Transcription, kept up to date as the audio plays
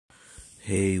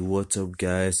Hey, what's up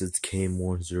guys? It's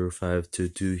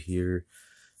K-Morn0522 here,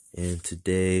 and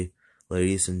today,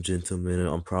 ladies and gentlemen,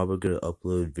 I'm probably gonna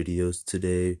upload videos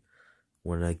today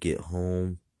when I get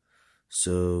home.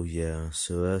 So yeah,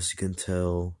 so as you can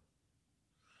tell,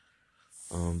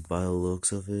 by the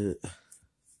looks of it,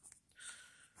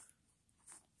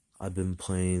 I've been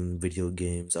playing video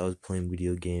games. I was playing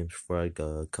video games for like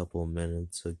a couple of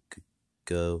minutes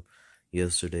ago,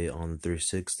 yesterday on the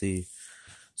 360.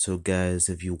 So guys,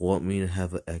 if you want me to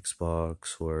have an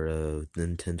Xbox or a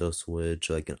Nintendo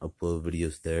Switch, I can upload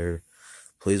videos there.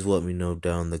 Please let me know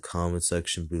down in the comment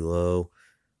section below.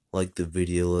 Like the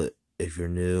video if you're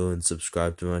new, and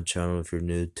subscribe to my channel if you're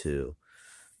new too.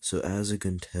 So as you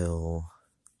can tell,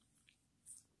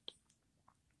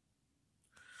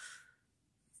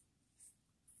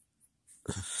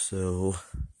 so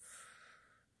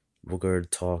we're gonna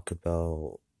talk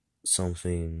about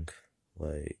something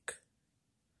like,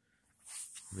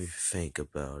 let me think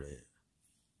about it.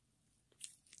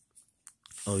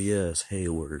 Oh yes,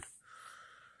 Hayward.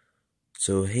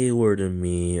 So Hayward and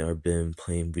me have been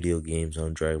playing video games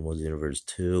on Dragon Ball Xenoverse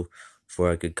 2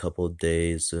 for like a couple of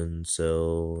days and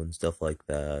stuff like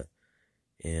that.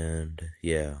 And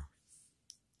yeah.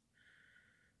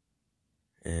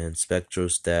 And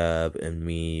Spectrostab and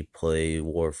me play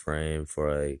Warframe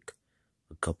for like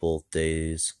a couple of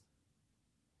days.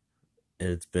 And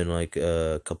it's been like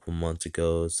a couple months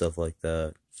ago, stuff like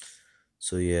that.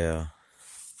 So yeah.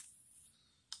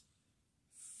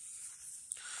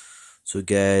 So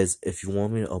guys, if you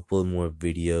want me to upload more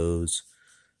videos,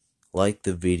 like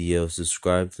the video,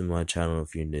 subscribe to my channel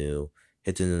if you're new,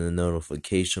 hit the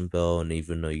notification bell, and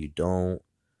even though you don't,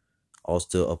 I'll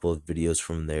still upload videos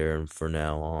from there and from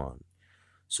now on.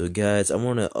 So guys, I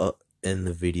want to end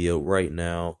the video right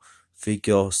now. Thank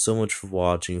y'all so much for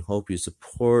watching, hope you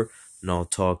support, and I'll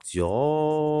talk to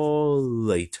y'all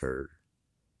later.